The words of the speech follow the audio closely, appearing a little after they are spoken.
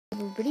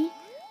everybody.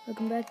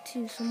 Welcome back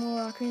to some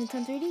more Ocarina of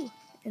Time 3D.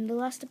 In the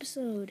last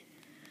episode,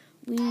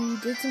 we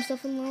did some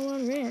stuff in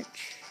Lon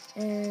Ranch,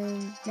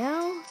 and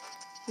now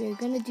we're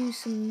gonna do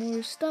some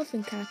more stuff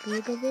in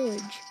Kakariko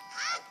Village.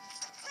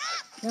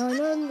 Now, I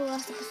know in the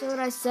last episode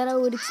I said I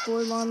would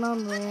explore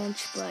Lon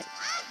Ranch, but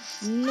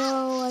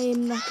no, I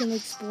am not gonna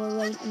explore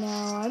right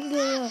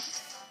now.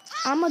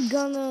 I'm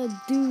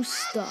gonna do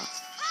stuff.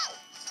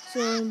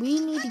 So we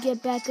need to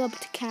get back up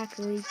to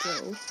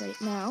Kakariko right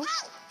now.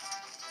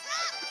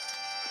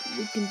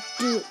 We can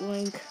do it,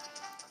 Link.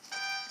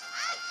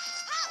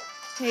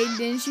 Hey,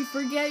 didn't you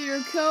forget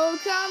your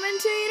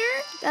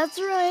co-commentator? That's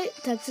right.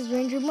 Texas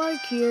Ranger Mark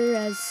here,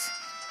 as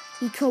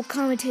he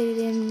co-commentated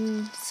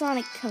in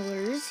Sonic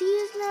Colors. He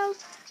is now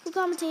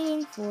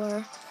co-commentating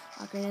for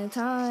Ocarina of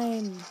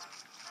Time.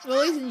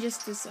 Well, he's in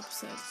just this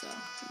episode, so.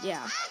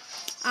 Yeah.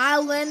 I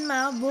lend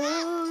my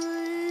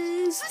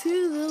voice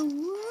to the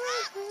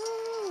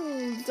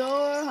world,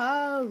 or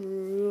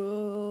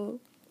Haru.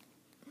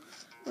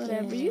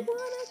 Whatever you wanna call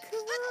it.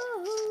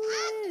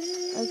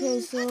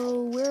 Okay,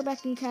 so we're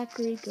back in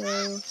Kakariko.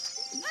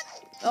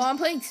 Oh, I'm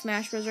playing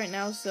Smash Bros. Right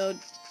now, so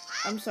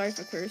I'm sorry if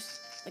I curse,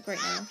 like right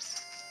now.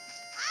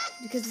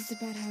 Because it's a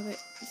bad habit,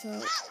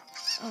 so,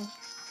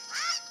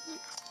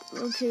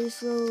 Okay,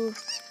 so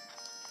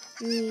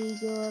we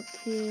go up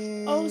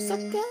here. Oh,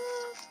 sucker!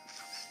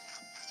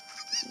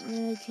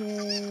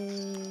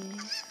 Okay.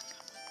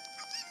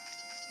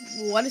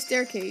 What a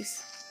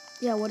staircase.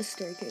 Yeah, what a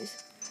staircase.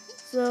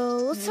 So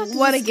let's talk to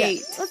What this a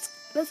gate. Guy.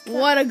 Let's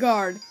What a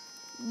guard.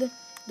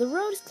 The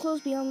road is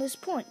closed beyond this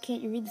point.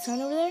 Can't you read the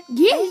sign over there?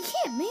 Yeah, you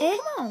can't, man.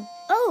 Come on.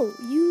 Oh,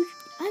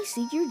 I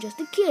see you're just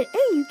a kid,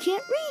 and you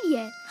can't read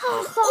yet.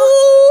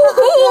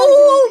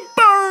 Ooh,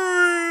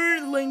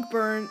 burn! Link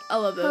burn. I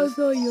love those.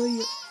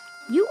 You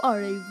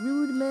are a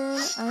rude man.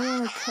 I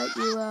want to cut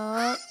you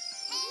out.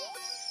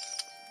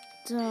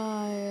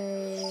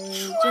 Die.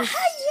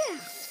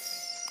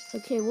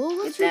 Okay, well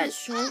let's read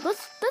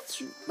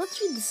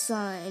the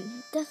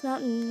sign. Death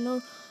Mountain, no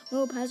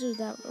passage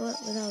without a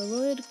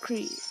royal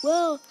decree.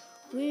 Well,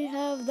 we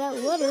have that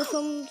letter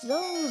from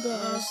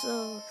Zelda,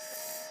 so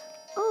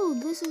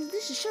this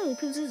is surely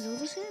Princess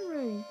Zelda's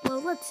handwriting.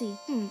 Well, let's see.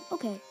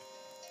 Okay.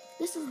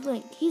 This is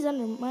Link. He's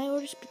under my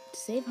orders to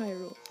save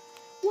Hyrule.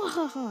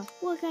 Wahaha!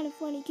 What kind of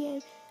funny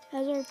game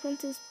has our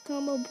princess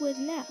come up with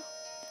now?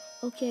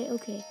 Okay.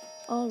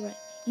 All right.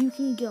 You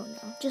can go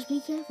now. Just be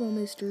careful,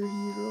 Mr.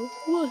 Hero.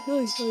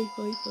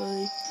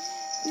 Hi.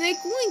 Nick,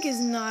 Link is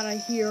not a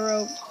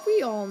hero.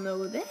 We all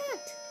know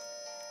that.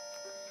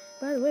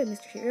 By the way,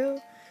 Mr.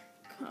 Hero.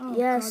 Oh,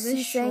 yes, God,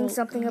 he's saying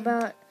something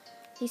about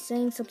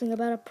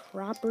a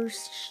proper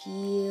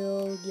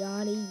shield.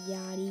 Yada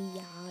yada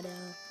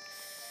yada.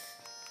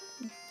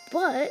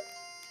 But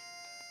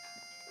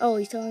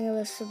he's telling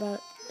us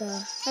about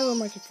the Hyrule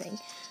Market thing.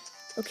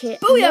 Okay,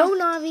 Booyah! No,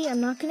 Navi,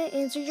 I'm not going to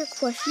answer your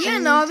question. Yeah,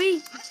 Navi.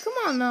 Come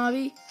on,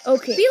 Navi.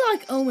 Okay. Be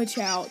like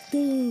Omachow.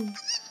 Boom.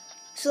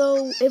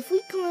 So, if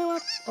we climb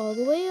up all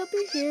the way up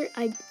here,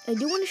 I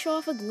do want to show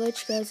off a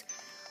glitch, because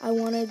I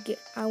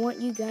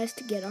want you guys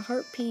to get a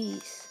heart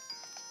piece.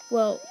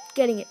 Well,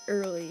 getting it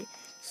early.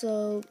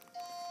 So,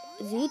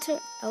 Z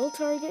to L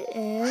target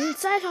and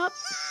side hop.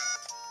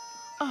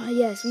 Ah,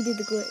 yes, we did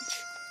the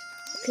glitch.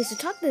 Okay, so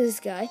talk to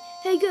this guy.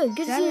 Hey, good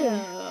to see you.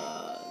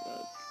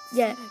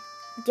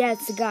 Yeah,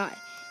 it's the guy.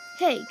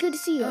 Hey, good to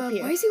see you up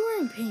here. Why is he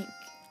wearing pink?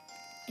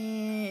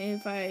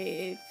 And if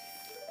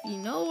you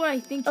know what I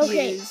think he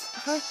is.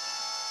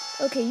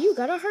 Okay, you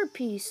got a heart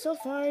piece. So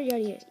far,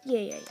 yeah.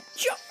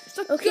 Sure.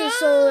 Okay,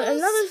 so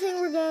another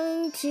thing we're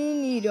going to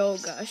need, oh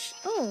gosh.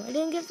 Oh, I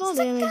didn't get fall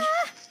damage.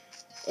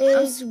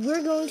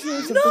 We're going to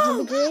need something from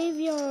the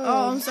graveyard.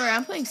 Oh, I'm sorry.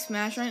 I'm playing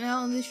Smash right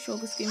now, and this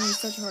Shulk is giving me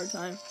such a hard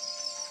time.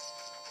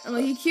 And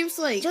he keeps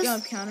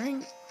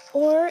countering.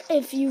 Or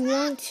if you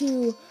want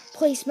to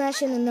play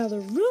Smash in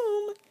another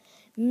room,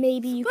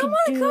 maybe you could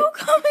do.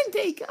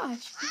 Co-commentate,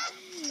 gosh.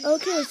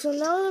 Okay, so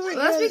now that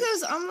that's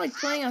because I'm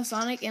playing on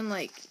Sonic, and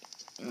Link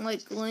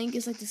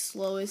is the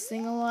slowest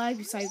thing alive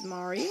besides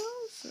Mario.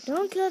 So.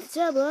 Don't cut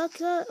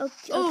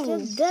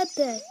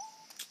that.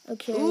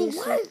 Okay. Ooh,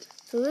 what?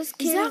 So this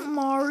kid is that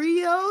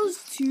Mario's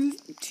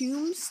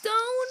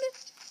tombstone?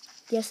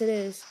 Yes, it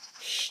is.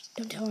 Shh!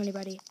 Don't tell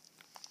anybody.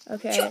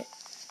 Okay.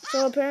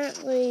 So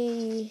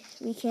apparently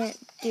we can't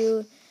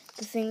do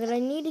the thing that I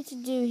needed to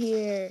do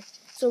here.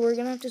 So we're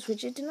gonna have to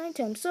switch it to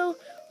nighttime. So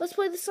let's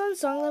play the sun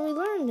song that we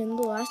learned in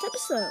the last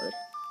episode.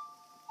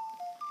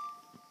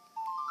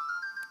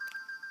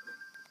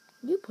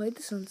 You played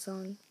the sun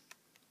song.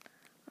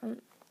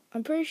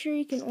 I'm pretty sure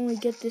you can only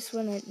get this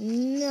one at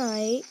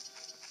night.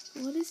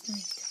 What is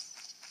night?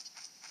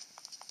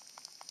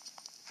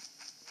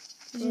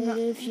 But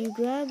if you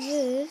grab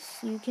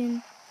this, you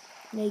can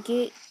make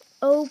it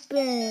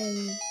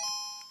open.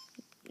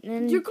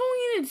 And you're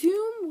going in a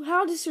tomb?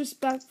 How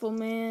disrespectful,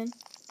 man.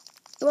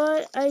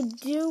 But I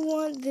do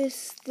want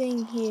this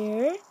thing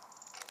here,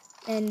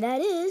 and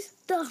that is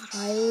the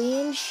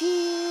Hylian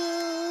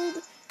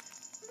Shield.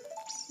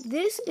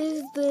 This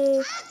is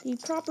the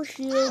proper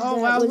shield. Oh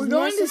wow, we're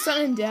going to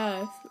sudden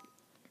death.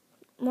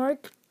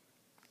 Mark,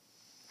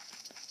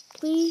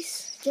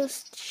 please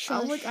just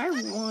shush. I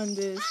won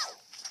this.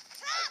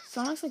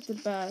 Sonic's like the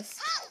best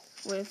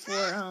for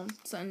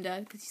Sun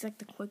Dad because he's like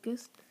the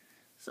quickest.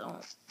 So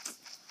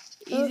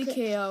easy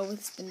KO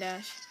with spin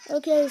dash.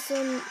 Okay,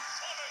 so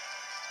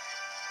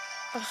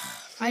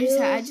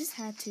I just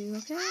had to.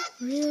 Okay.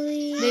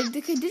 Really?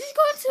 Did you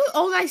go into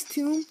Old Guy's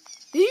tomb?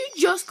 Did you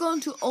just go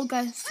into Old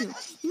Guy's tomb?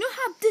 You know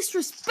how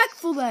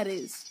disrespectful that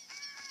is.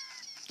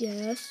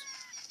 Yes.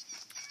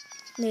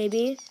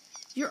 Maybe.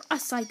 You're a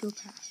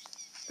psychopath.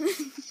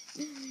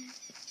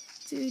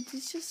 Dude,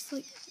 it's just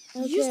like...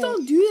 Okay. You just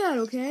don't do that,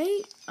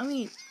 okay? I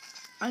mean,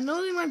 I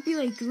know they might be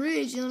like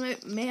rich and they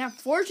may have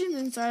fortunes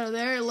inside of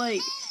there,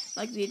 like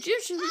the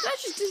Egyptians, but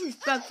that's just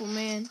disrespectful,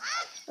 man.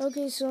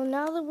 Okay, so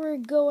now that we're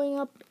going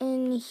up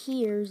in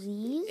here,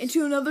 Z's.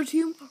 Into another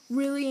tomb?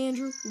 Really,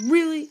 Andrew?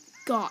 Really?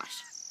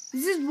 Gosh.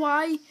 This is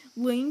why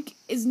Link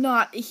is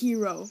not a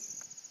hero.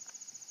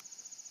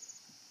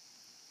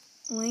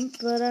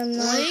 But I'm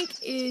not. Link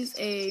is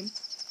a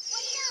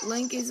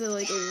like a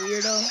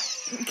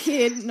weirdo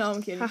kid. No,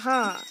 I'm kidding.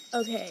 Haha.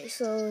 Okay,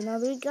 so now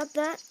that we got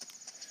that,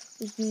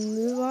 we can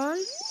move on.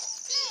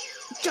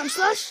 Jump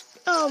slash.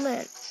 Oh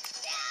man.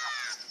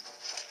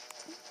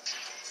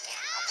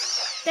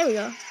 There we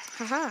go.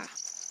 Haha.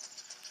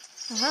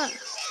 Haha.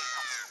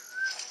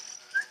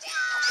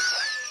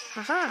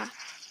 Haha.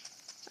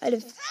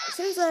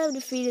 Since I have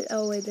defeated.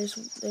 Oh wait, there's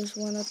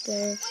one up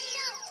there.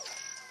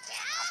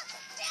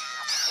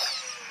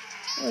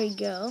 There we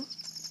go.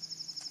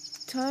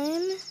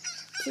 Time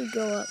to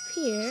go up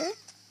here.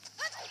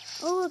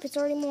 Oh look, it's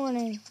already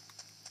morning.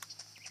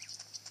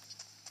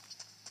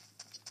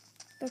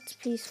 That's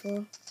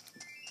peaceful.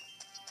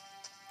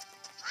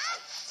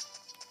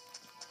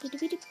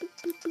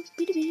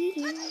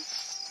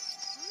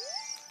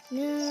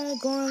 Nah,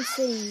 Goron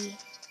City.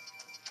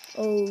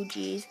 Oh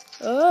jeez.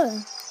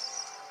 Ugh.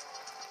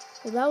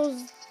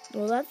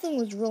 Well, that thing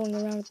was rolling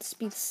around at the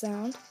speed of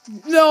sound.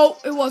 No,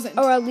 it wasn't.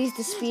 Or at least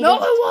the speed No,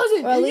 of... it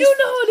wasn't. Or at least You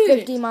know it is.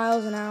 50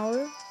 miles an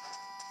hour.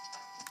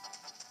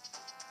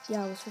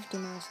 Yeah, it was 50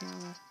 miles an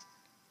hour.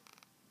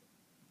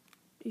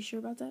 You sure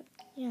about that?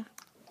 Yeah.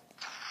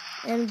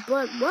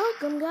 But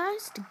welcome,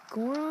 guys, to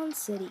Goron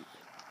City.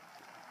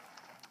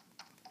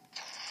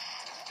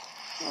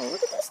 Oh,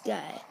 look at this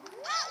guy.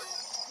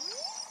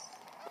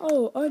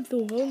 Oh, I'm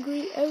so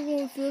hungry.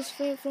 Everyone feels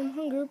faint from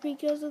hunger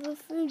because of the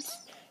food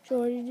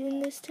shortage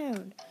in this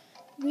town.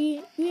 We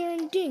are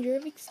in danger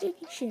of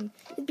extinction.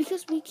 It's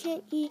because we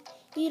can't eat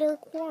our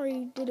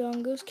quarry,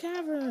 Dodongo's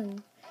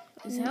Cavern.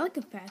 Is that like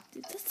a fat?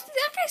 That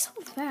guy's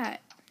so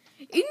fat.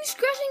 Isn't he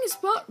scratching his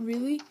butt?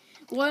 Really?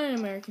 What an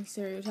American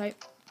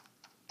stereotype.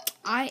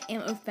 I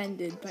am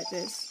offended by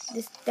this.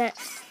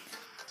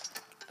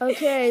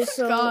 Okay,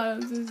 so...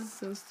 God, this is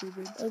so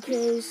stupid.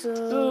 Okay, so...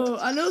 Oh,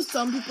 I know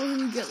some people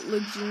who get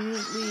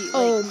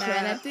legitimately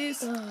mad at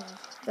this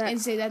and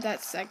say that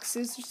that's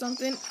sexist or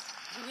something.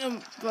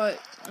 But,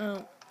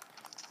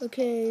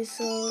 Okay,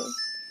 so...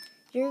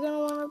 You're gonna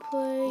wanna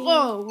play...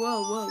 Whoa.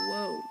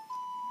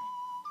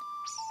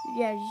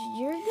 Yeah,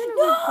 you're gonna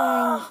be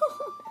playing...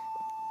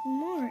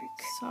 Mark.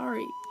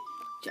 Sorry.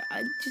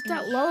 Just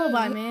that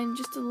lullaby, man.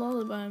 Just a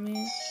lullaby,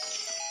 man.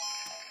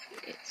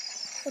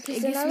 Okay,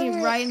 It so gets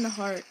me right in the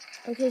heart.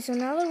 Okay, so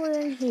now that we're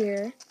in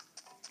here,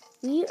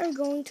 we are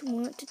going to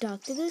want to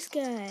talk to this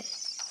guy.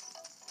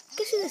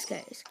 Guess who this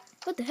guy is?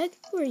 What the heck?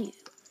 Who are you?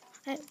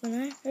 When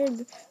I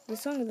heard the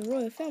song of the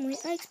royal family,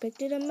 I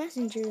expected a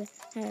messenger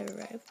had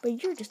arrived,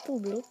 but you're just a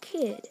little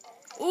kid.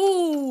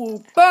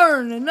 Ooh,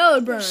 burn!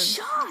 Another burn.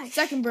 Shush!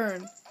 Second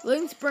burn.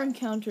 Link's burn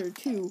counter,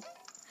 2.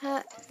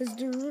 As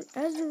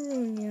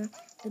Darunia,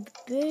 the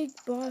big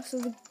boss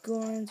of the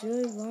Gorons,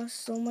 really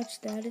lost so much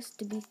status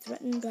to be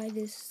threatened by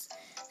this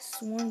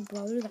sworn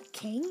brother, the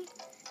king?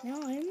 Now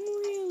I'm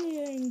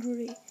really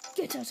angry.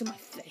 Get out of my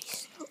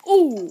face.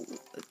 Ooh,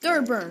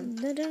 third burn.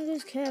 The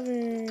Dungeon's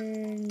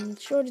Cavern,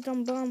 shortage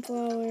on bomb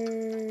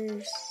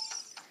flowers.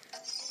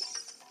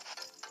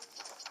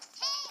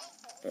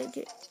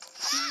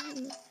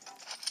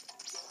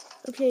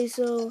 Okay,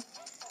 so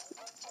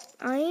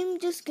I am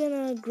just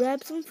gonna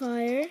grab some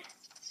fire.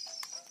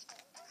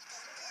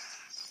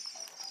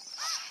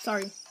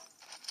 Sorry.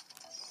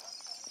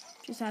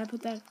 Just had to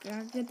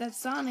get that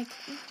Sonic.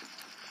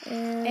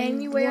 And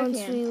Anyway,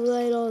 once we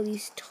light all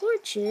these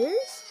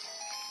torches,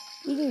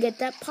 we can get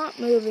that pot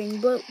moving.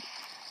 But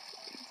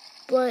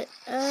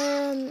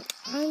I'm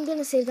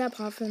gonna save that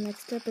pot for the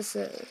next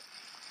episode.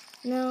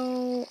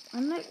 Now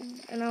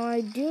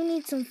I do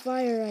need some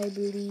fire, I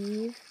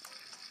believe.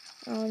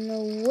 I don't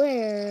know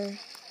where.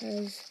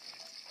 There's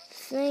a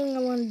thing I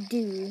want to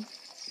do.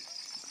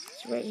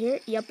 It's right here.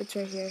 Yep, it's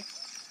right here.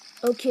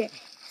 Okay,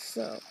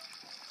 so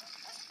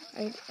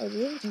I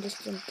really can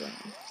just jump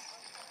down.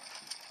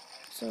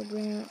 So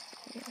bring it up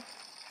here.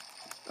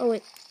 Oh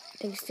wait,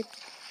 take a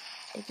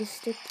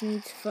stick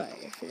needs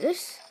fire for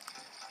this.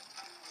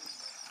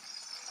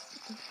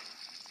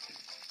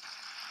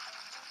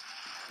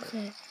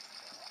 Okay,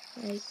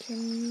 I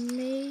can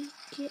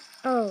make it.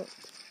 Oh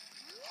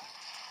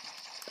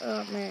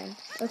man.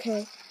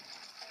 Okay,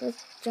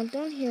 let's jump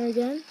down here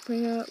again.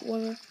 Bring out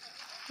one of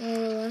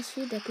our last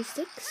few Deku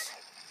Sticks.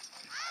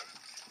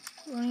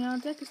 Running out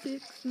of Deku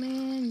Sticks,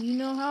 man. You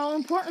know how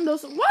important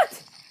those.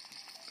 What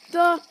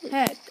the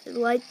heck?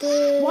 Like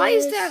this. Why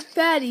is that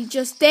fatty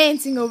just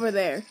dancing over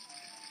there?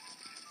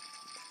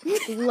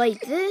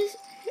 Like this?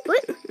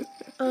 What?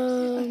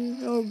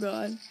 Oh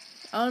god.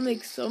 I want to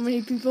make so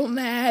many people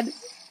mad.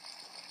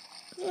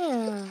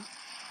 Yeah.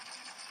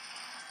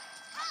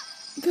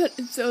 But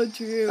it's so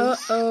true.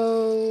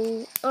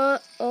 Uh-oh.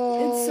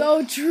 Uh-oh. It's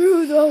so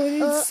true, though.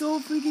 It is so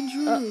freaking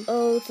true.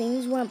 Uh-oh.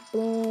 Things went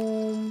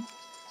boom.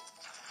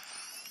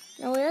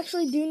 Now, we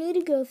actually do need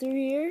to go through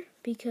here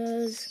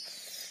because...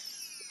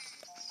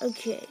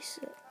 Okay,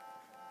 so...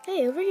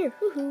 Hey, over here.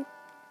 Woohoo.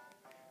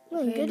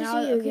 Well, good to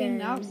see you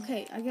again.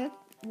 I get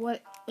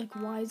what, like,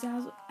 why is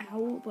that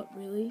owl, but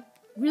really?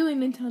 Really,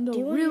 Nintendo?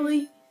 Do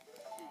Really?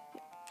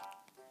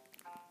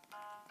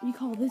 You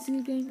call this a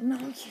good game? No,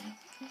 I'm kidding.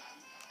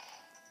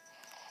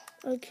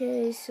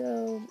 Okay,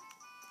 so...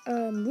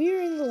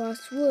 we're in the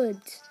Lost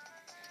Woods.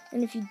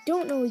 And if you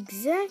don't know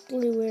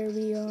exactly where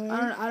we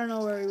are... I don't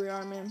know where we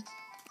are, man.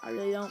 I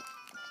really don't.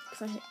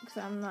 Because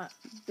I'm not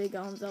big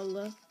on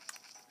Zelda.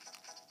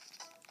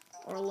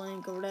 Or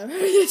Link, or whatever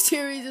this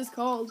series is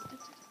called.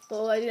 The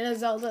Legend of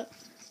Zelda.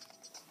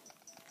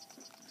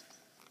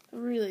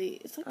 Really,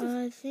 it's like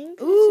I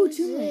think Ooh, this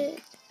is Toon Link.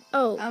 it.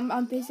 Oh.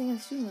 I'm facing a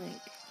Toon Link.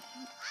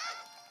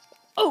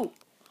 Oh!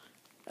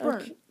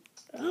 Burn. Okay.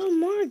 Oh,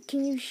 Mark,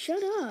 can you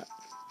shut up?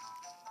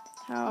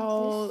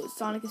 How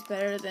Sonic is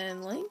better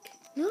than Link?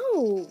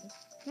 No,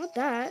 not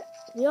that.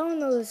 We all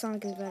know that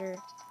Sonic is better.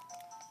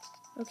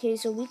 Okay,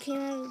 so we came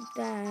out of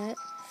that.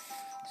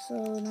 So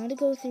now to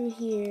go through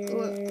here.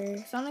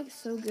 Look, Sonic is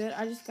so good.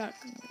 I have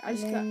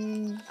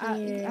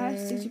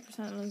 60%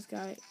 on this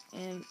guy,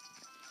 and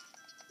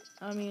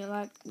I mean,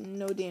 like,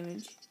 no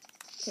damage.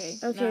 Okay.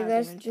 Okay,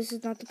 this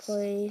is not the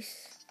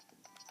place.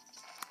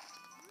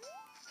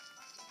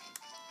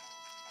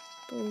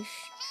 Go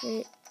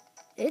straight.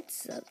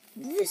 It's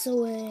this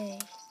way.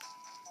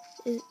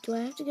 Do I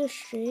have to go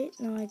straight?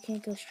 No, I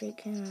can't go straight,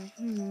 can I?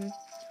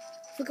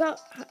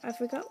 I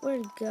forgot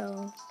where to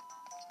go.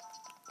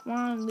 Come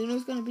on,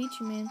 Luno's gonna beat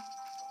you, man.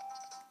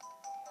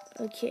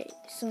 Okay,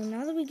 so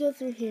now that we go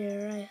through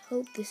here, I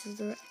hope this is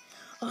the right...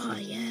 Oh,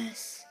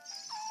 yes.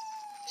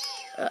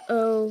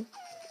 Uh-oh.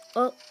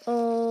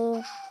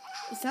 Uh-oh.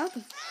 Is that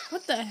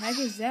what the heck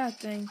is that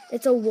thing?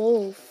 It's a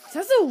wolf. Is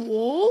that a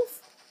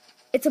wolf?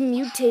 It's a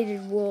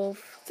mutated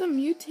wolf. It's a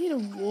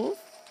mutated wolf?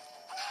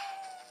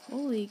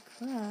 Holy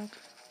crap.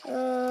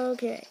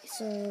 Okay,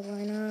 so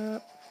line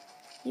up.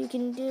 You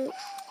can do...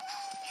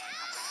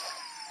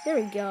 There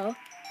we go.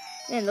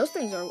 Man, those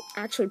things are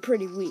actually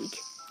pretty weak.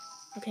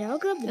 Okay, I'll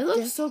grab the... It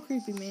looks so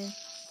creepy, man.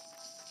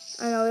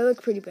 I know, they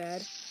look pretty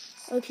bad.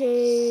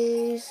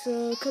 Okay,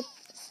 so cut...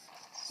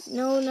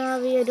 No,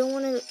 Navi, I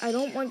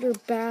don't want your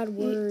bad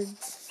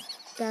words.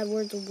 Bad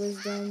words of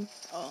wisdom.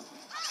 Oh.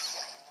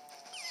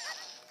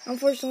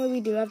 Unfortunately,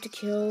 we do have to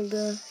kill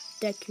the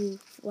Deku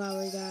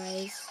flower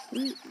guys.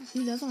 Who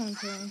doesn't want to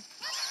kill him?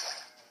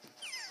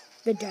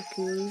 The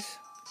Dekus.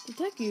 The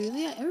Dekus?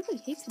 Yeah, everybody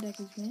hates the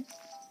Dekus, man.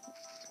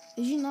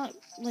 Did you not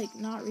read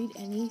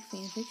any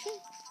fanfiction?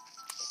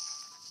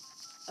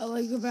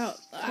 About,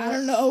 I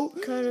don't know.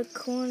 Cut a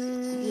corner.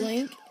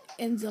 Link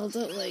and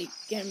Zelda,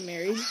 getting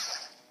married.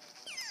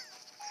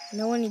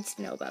 No one needs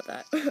to know about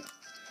that.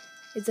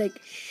 It's like,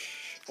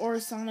 shh. Or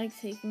Sonic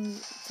taking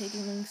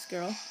Link's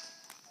girl.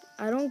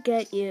 I don't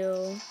get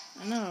you.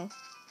 I know.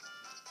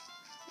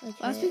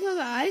 Okay. That's because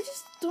I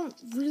just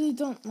really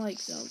don't like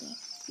Zelda.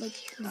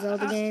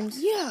 Zelda games?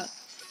 Yeah.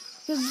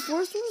 Because the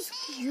first one was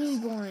really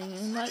boring,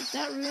 and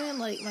that ruined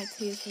my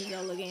taste for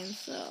Zelda games.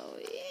 So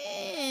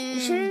yeah.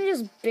 You shouldn't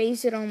just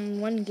base it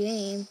on one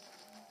game.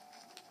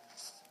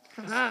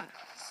 Haha.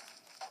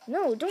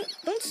 No, don't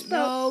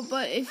spell. No,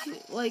 but if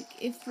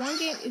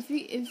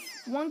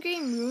one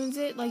game ruins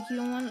it,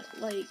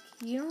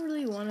 you don't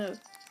really want to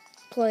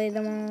Play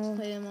them all.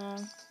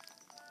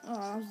 Oh,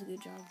 that was a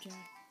good job, Jack.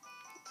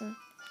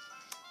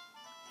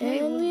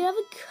 And we have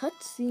a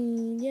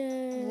cutscene.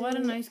 Yay! What a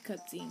nice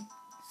cutscene.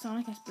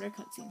 Sonic has better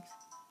cutscenes.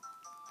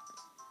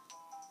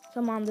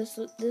 Come on, this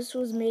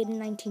was made in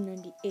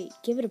 1998.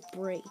 Give it a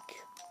break.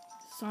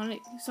 Sonic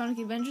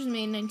Adventures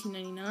made in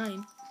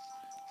 1999,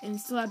 and it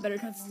still had better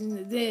cutscenes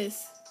than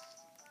this.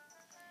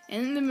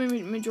 And the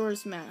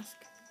Majora's Mask.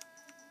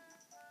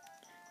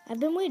 I've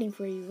been waiting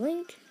for you,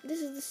 Link.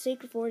 This is the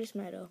Sacred Forest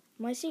Meadow,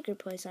 my secret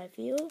place, I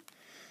feel.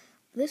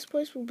 This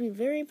place will be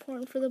very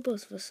important for the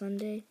both of us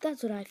someday.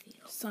 That's what I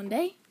feel.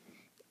 Sunday?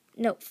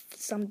 No,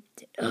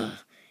 someday.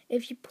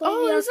 If you play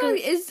the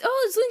Ocarina... It's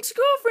Link's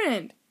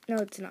girlfriend! No,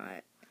 it's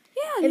not.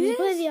 Yeah, If you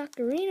play the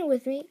Ocarina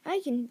with me, I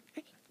can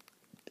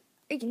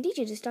teach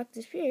you to stalk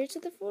the spirits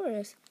of the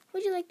forest.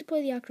 Would you like to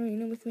play the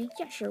Ocarina with me?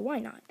 Yeah, sure, why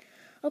not?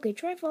 Okay,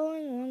 try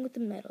following along with the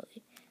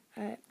melody.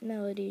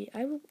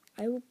 I will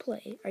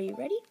play. Are you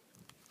ready?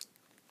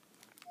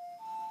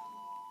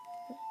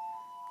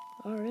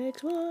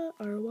 RX, RYX,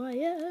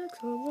 RYX,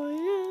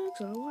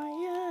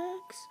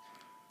 RYX.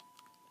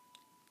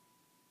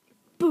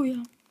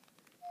 Hallelujah.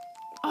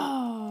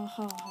 Oh,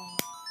 ha, ha.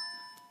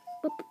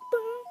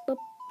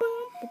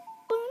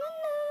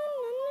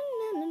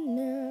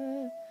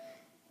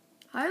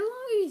 How long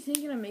are you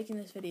thinking of making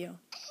this video?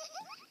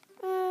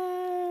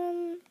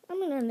 I'm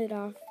gonna end it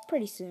off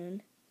pretty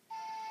soon.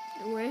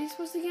 Where are you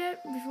supposed to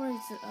get before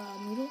it's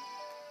noodle?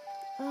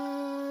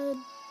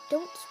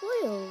 Don't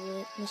spoil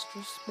it,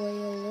 Mr.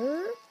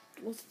 Spoiler.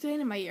 Well, it's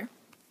staying in my ear.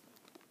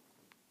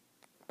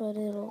 But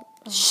it'll...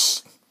 Shh!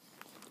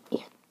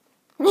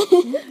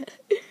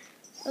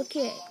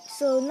 Okay,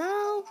 so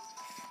now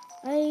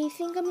I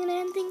think I'm gonna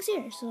end things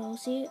here. So I'll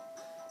see you.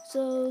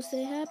 So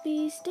stay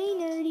happy, stay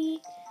nerdy.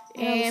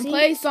 And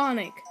play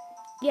Sonic.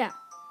 Yeah.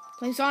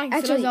 Play Sonic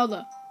Actually, instead of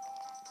Zelda.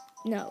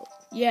 No.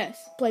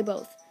 Yes. Play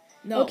both.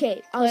 No.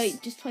 Okay.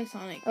 Just play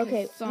Sonic.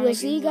 Okay. Sonic We'll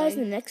see you guys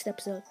in the next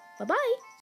episode. Bye-bye.